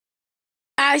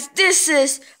guys, this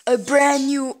is a brand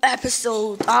new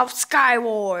episode of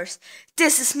Skywars.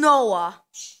 This is Noah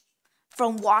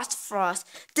from Watch Frost.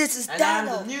 This is And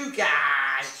Dano. I'm the new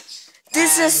guy.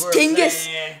 This And is we're Tingus.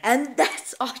 playing- And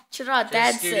that's Ultra Just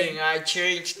dancing. kidding, I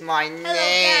changed my name.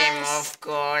 guys. Of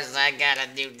course, I got a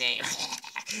new name.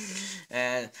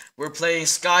 And we're playing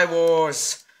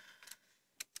Skywars.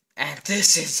 And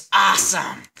this is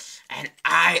awesome. And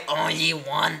I only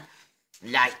won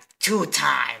like 2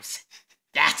 times.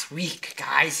 That's weak,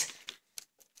 guys.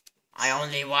 I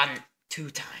only won 2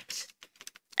 times.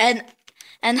 And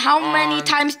how many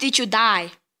times did you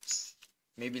die?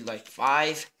 Maybe like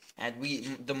 5. And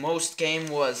the most game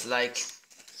was like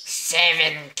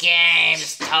 7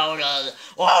 games total.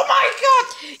 Oh my god!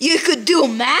 You could do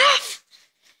math?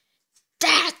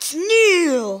 That's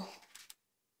new.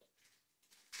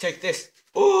 Take this.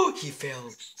 Oh, he fell.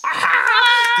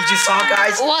 Ah! Did you saw,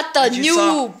 guys? What the Did you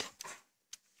saw? noob?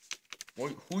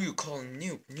 Who you call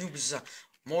noob? Noob is a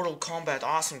Mortal Kombat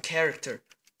awesome character.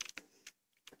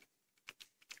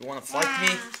 You wanna fight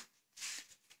me?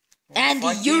 And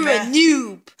Fight me, you're a man?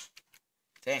 noob.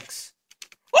 Thanks.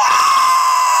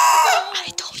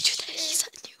 I told you that he's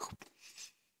a noob.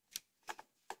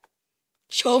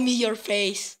 Show me your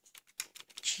face.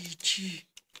 GG.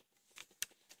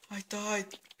 I died.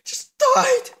 I just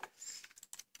died.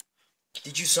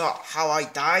 Did you saw how I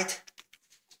died?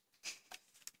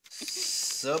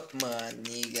 Sup, my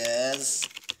niggas.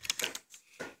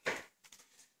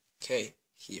 Okay,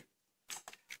 here.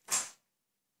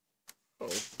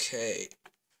 Okay.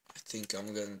 I think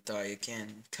I'm gonna die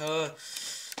again.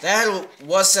 That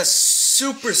was a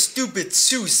super stupid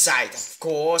suicide, of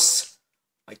course.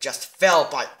 I just fell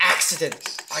by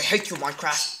accident. I hate you,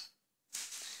 Minecraft.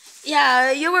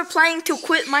 Yeah, you were planning to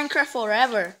quit Minecraft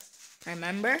forever.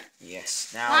 Remember?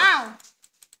 Yes, now Wow.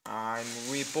 I'm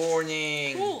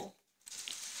reborning. Cool.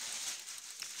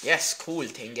 Yes, cool,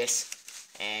 Tingus.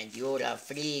 And you're a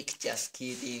freak. Just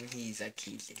kidding, he's a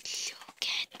kid. Look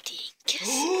at Dinkus'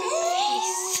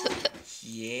 face.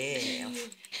 Yeah.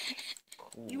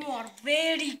 Cool. You are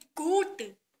very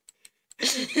good.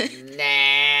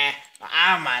 Nah,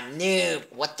 I'm a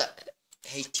noob. What the?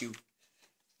 Hate you.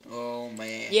 Oh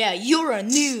man. Yeah, you're a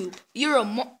noob. You're a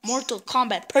Mortal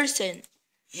Kombat person.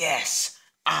 Yes,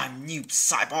 I'm Noob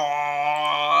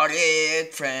Cyborg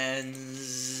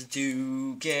friends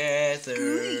together.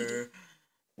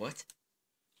 What?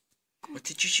 What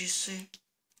did you just say?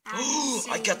 Oh,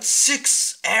 I got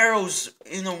 6 arrows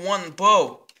in a one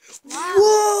bow. Wow.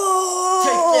 Whoa!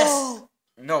 Take this.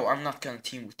 No, I'm not gonna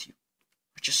team with you.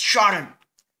 I just shot him.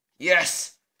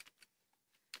 Yes.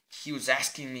 He was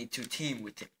asking me to team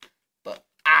with him, but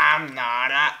I'm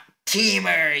not a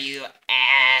teamer, you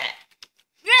ass.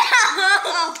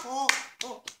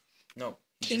 No.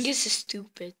 Dingus is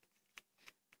stupid.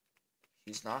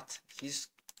 He's not. He's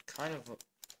kind of a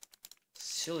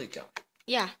silly guy.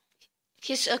 Yeah,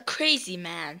 he's a crazy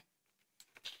man.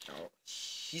 No,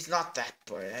 he's not that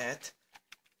bad.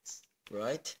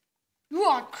 Right? You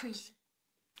are crazy.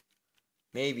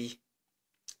 Maybe.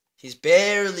 He's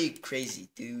barely crazy,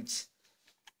 dudes.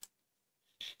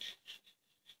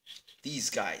 These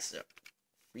guys are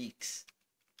freaks.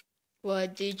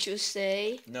 What did you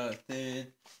say?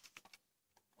 Nothing.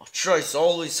 Ultra's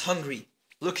always hungry.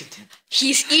 Look at him.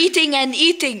 He's eating and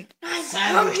eating. I'm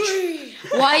hungry.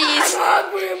 Why is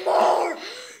hungry more.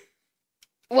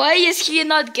 Why is he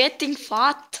not getting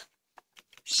fat?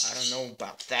 I don't know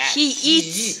about that. He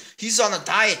eats. He's on a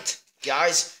diet,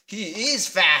 guys. He is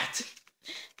fat.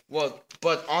 Well,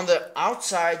 but on the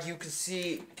outside you can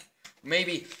see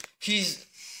maybe he's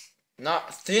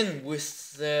not thin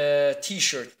with the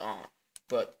t-shirt on,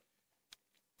 but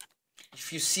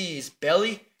if you see his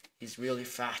belly, he's really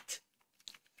fat.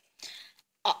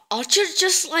 Archer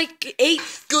just like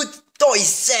ate. Good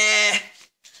toys.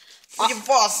 You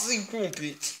fucking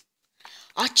compete.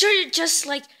 Archer just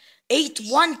like ate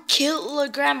 1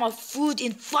 kilogram of food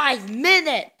in 5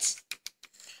 minutes.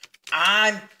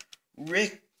 I'm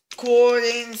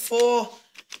recording for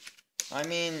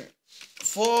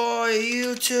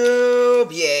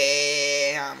YouTube.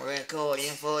 Yeah, I'm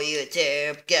recording for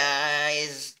YouTube,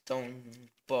 guys. Don't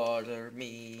bother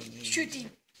me. Shoot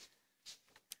him.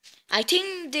 I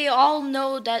think they all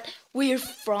know that we're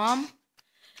from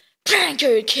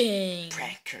Pranker King.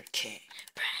 Pranker King.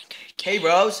 Pranker King. Hey,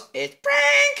 bros, it's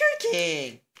Pranker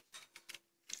King.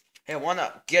 Hey,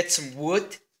 wanna get some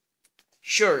wood?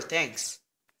 Sure, thanks.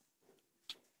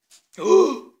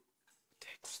 Oh!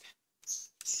 Did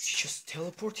you just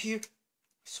teleport here?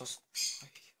 I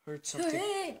heard something.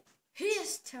 Hey, he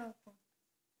is teleport.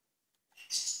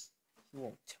 He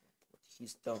won't teleport.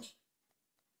 He's dumb.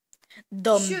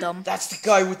 Dum. That's the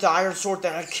guy with the iron sword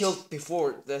that I killed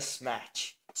before this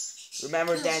match.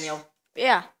 Remember, Daniel?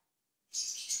 Yeah.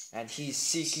 And he's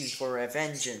seeking for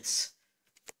vengeance.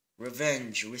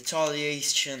 Revenge,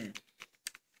 retaliation.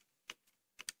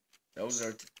 Those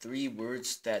are the 3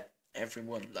 words that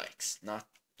everyone likes. Not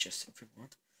just everyone.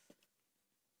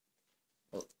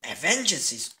 Well,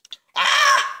 vengeance is...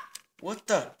 Ah! What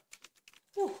the?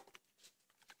 Whew.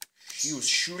 He was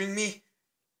shooting me?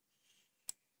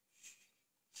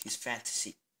 He's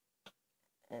fantasy.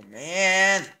 Oh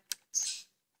man!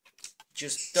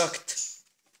 Just ducked.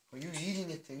 Are you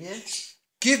eating it again?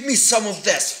 Give me some of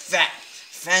this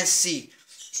fancy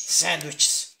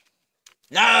sandwiches.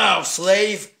 Now,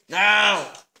 slave!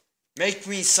 Now! Make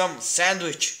me some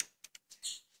sandwich.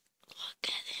 Look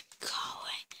at him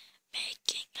going,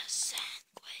 making a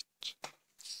sandwich.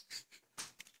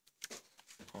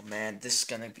 Oh man, this is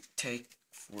gonna take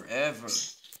forever.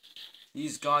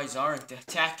 These guys aren't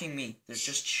attacking me. They're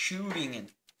just shooting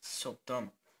and so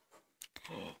dumb.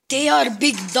 They are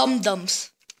big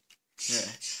dum-dums. Yeah.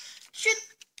 Shit.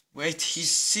 Wait, he's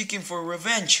seeking for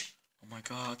revenge. Oh my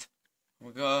god. Oh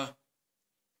my god.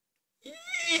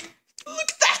 Look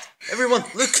at that! Everyone,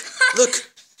 look!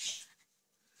 Look!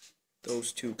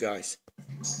 Those 2 guys.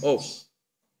 Oh.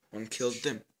 One killed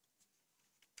them.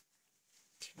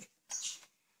 Okay.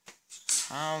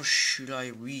 How should I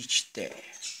reach there?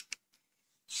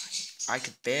 I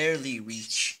could barely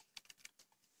reach.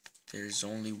 There's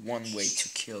only one way to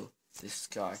kill this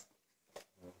guy.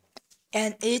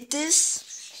 And it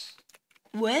is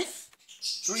with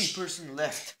 3 person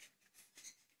left.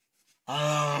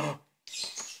 Ah!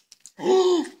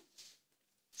 Oh!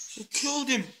 I killed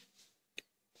him.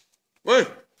 Wait!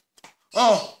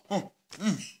 Oh! Oh!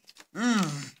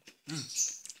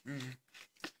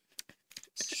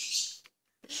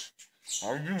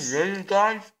 Are you ready,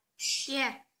 guys?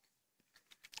 Yeah.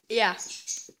 Yeah.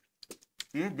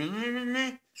 You believe in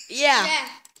me? Yeah.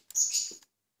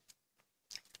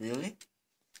 Really?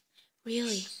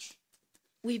 Really.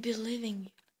 We believe in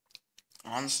you.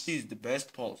 Honesty is the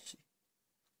best policy.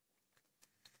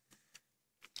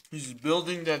 He's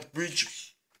building that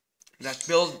bridge that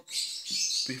built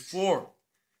before.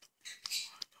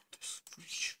 This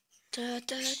bridge. Da,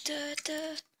 da, da,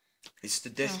 da. It's the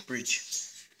death bridge.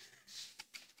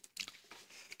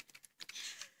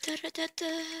 Da, da, da, da,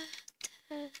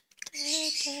 da,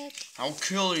 da. I'll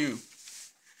kill you.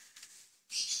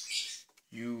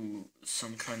 You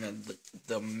some kind of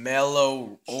the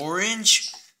mellow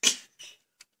orange?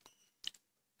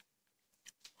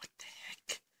 What the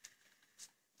heck?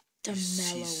 The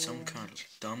mellow. He's some kind of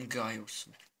dumb guy or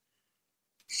something.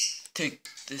 Take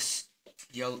this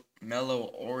yellow mellow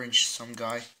orange some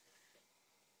guy.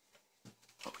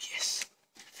 Oh yes.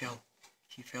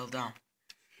 He fell down.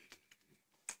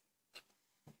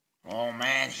 Oh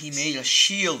man, he made a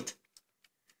shield.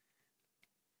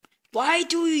 Why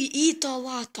do you eat a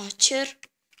lot, Archer?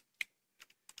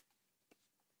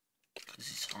 Because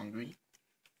he's hungry.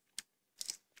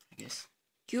 I guess.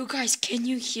 You guys, can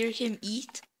you hear him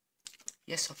eat?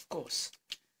 Yes, of course.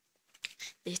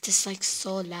 It is like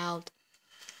so loud.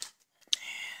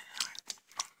 Man,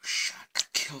 I wish I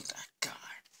could kill that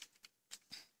guy.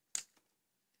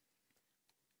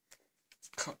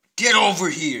 Come, get over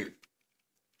here.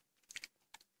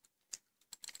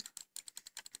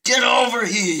 Get over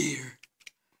here!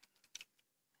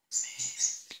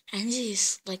 Angie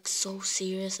is like so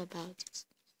serious about this.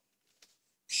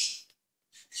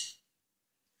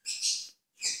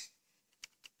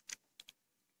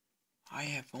 I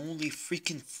have only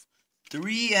freaking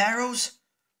 3 arrows?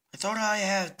 I thought I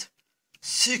had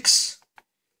 6.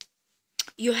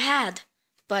 You had,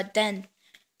 but then...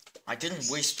 I didn't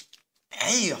waste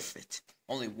any of it.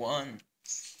 Only 1.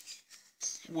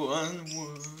 One.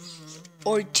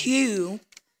 Or 2.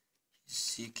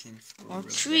 Seeking for or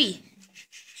revenge. 3.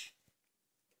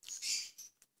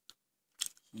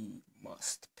 He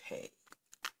must pay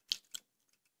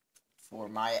for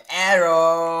my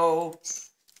arrow.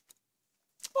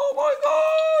 Oh my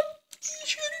god! He's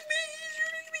shooting me! He's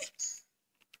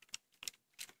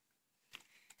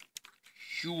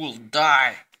shooting me! You will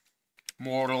die,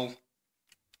 mortal. What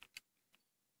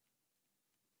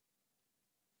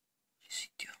is he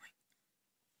doing?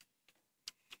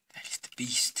 That is the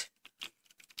beast.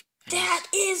 That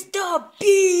is the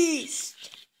beast!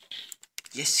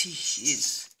 Yes, he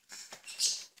is.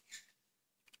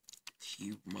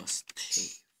 You must pay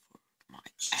for my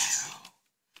arrow.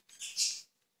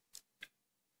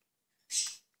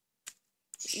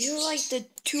 You're like the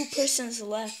 2 persons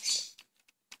left.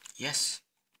 Yes,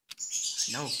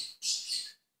 I know.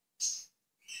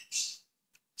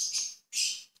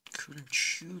 shouldn't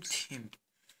shoot him.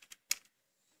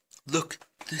 Look,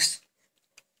 this.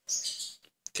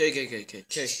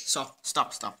 Okay. Stop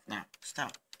now.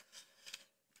 Stop.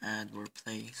 And we're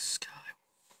playing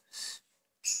Skywars.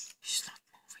 He's not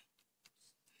moving.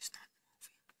 He's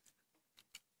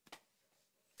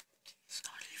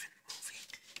not even moving.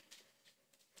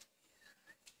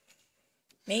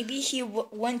 Maybe he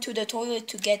went to the toilet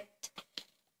to get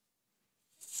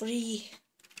free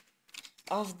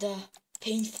of the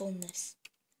painfulness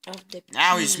of the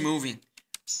Now pee. he's moving.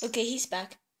 Okay, he's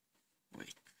back.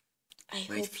 Wait. I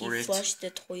Wait hope for he it. flushed the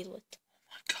toilet. Oh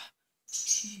my God.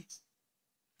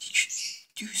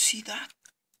 Do you see that?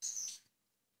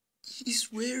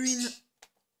 He's wearing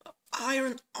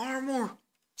iron armor. Oh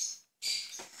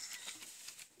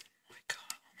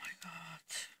my God.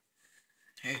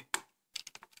 Hey.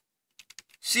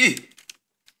 See?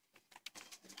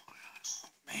 Oh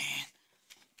man.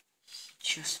 He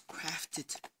just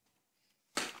crafted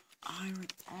iron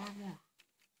armor.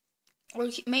 Or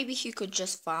maybe he could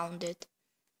just found it.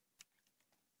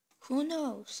 Who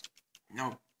knows?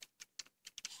 No.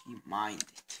 He mined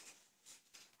it.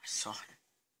 I saw him.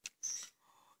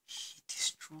 He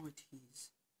destroyed his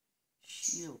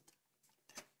shield.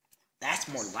 That's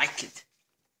more like it.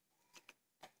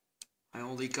 I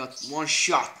only got one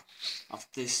shot of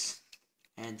this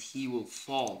and he will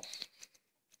fall.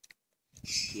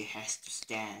 He has to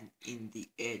stand in the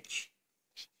edge.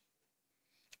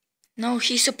 No,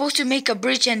 he's supposed to make a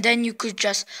bridge and then you could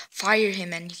just fire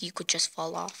him and he could just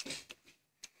fall off.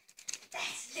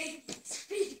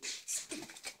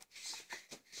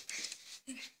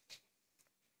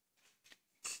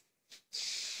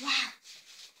 Wow.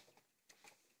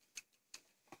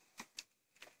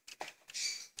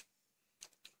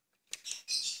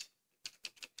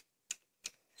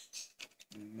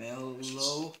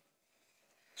 Mellow.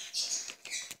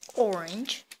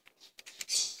 Orange.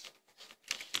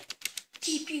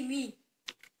 TP me.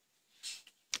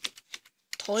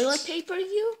 Toilet paper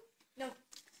you? No.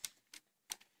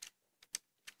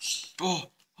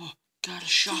 Oh, got a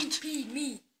shot. TP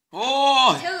me.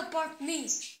 Oh, Teleport me.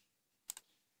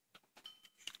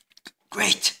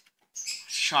 great.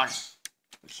 Shot him,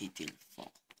 but he didn't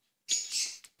fall.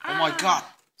 Oh my God.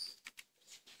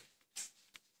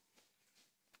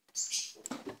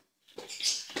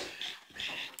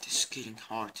 This is getting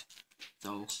hard,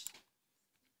 though.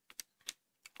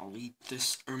 I'll eat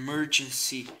this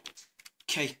emergency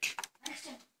cake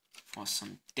for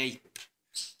some date.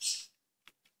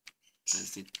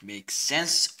 Does it make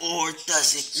sense or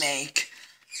does it make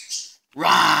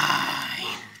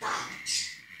rhyme?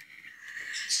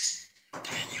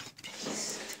 Daniel,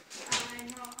 please.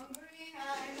 I'm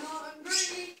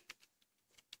hungry.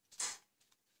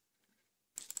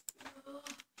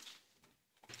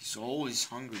 He's always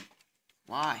hungry.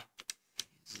 Why?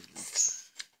 Is it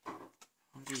like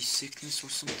hungry sickness or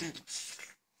something?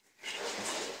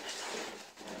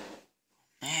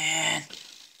 Man.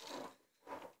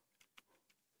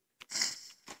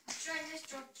 Try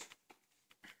this one.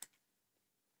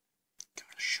 Got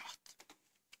a shot.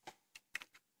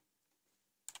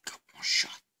 Got one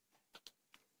shot.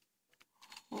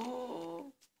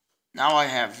 Oh. Now I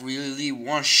have really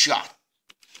one shot.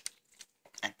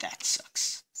 And that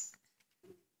sucks.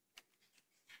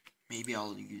 Maybe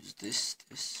I'll use this,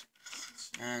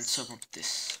 and some of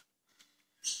this.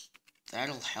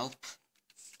 That'll help.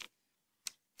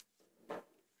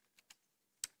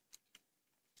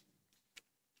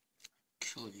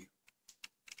 Kill you.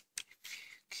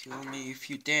 Kill me if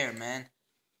you dare, man.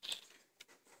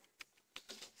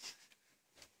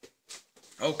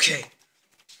 Okay.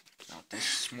 Now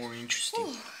this is more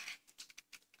interesting.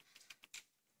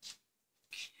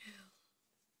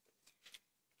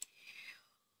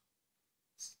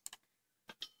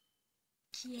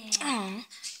 Yeah.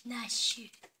 Nice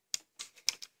shoot.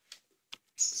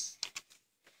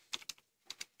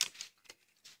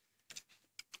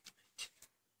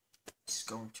 He's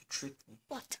going to trick me.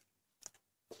 What?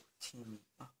 Team me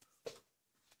up.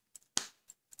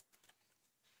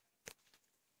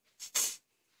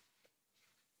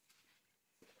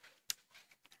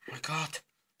 Oh my God.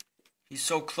 He's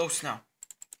so close now.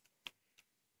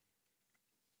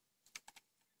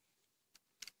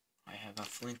 I have a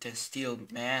flint and steel,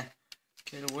 man.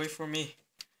 Get away from me.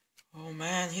 Oh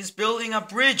man, he's building a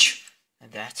bridge.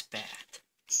 And that's bad.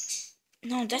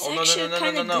 No, that's Oh, actually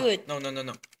kind of good.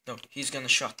 No, he's gonna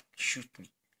shoot me.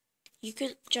 You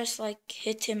could just like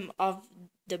hit him off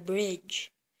the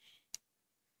bridge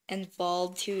and fall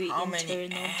to How eternal many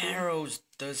doom. arrows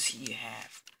does he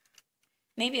have?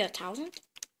 Maybe 1,000?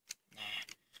 Nah,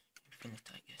 infinite,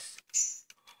 I guess.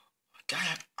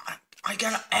 I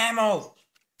got an ammo.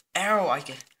 Arrow, I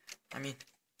mean.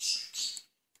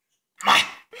 My.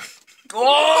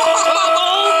 Oh!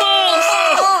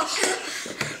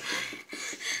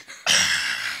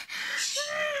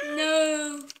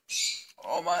 No.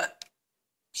 Oh my.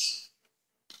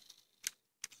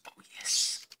 Oh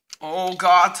yes. Oh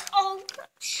God. Oh.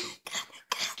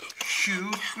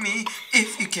 Shoot me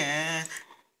if you can.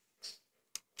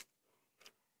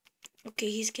 Okay,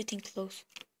 he's getting close.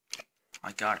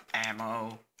 I got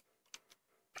ammo.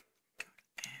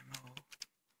 Ammo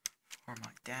for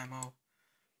my damo.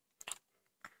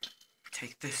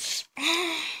 Take this.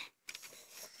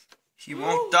 He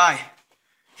won't die.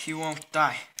 He won't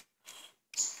die.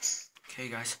 Okay,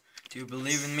 guys. Do you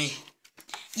believe in me?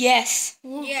 Yes.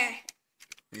 Yeah.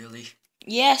 Really?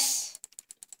 Yes.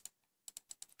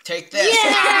 Take this.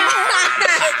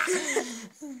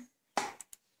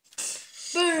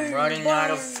 I'm running out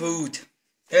of food.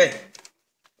 Hey.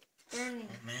 Burning.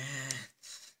 Oh, man.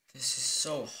 This is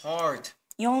so hard.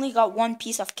 You only got one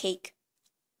piece of cake.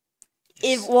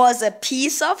 Yes. It was a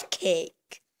piece of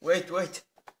cake. Wait.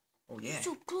 Oh, yeah.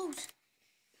 So close.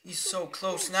 He's so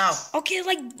close now. Okay,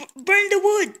 like burn the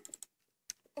wood.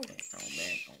 Okay.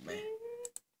 Oh, man.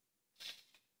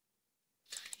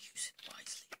 Use it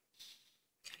wisely.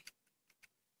 Okay.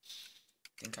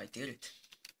 Think I did it.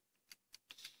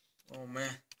 Oh,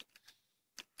 man.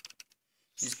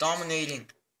 He's dominating.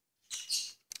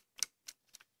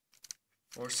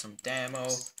 For some damo.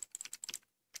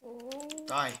 Oh.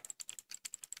 Die.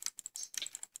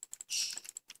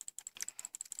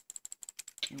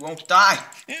 You won't die.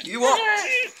 You won't.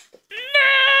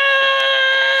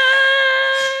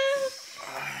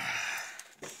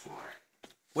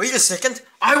 Wait a second.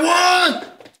 I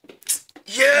won!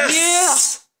 Yes! Yeah.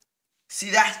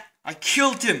 See that? I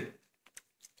killed him.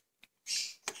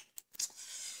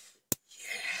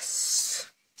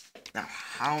 Yes. Now,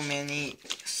 how many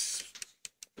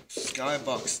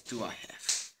skybox do I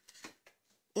have?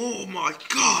 Oh my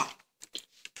God!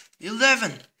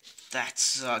 11.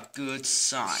 That's a good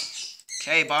sign.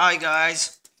 Okay, bye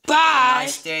guys. Bye. Have a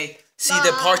nice day. See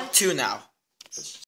the Bye. part 2 now.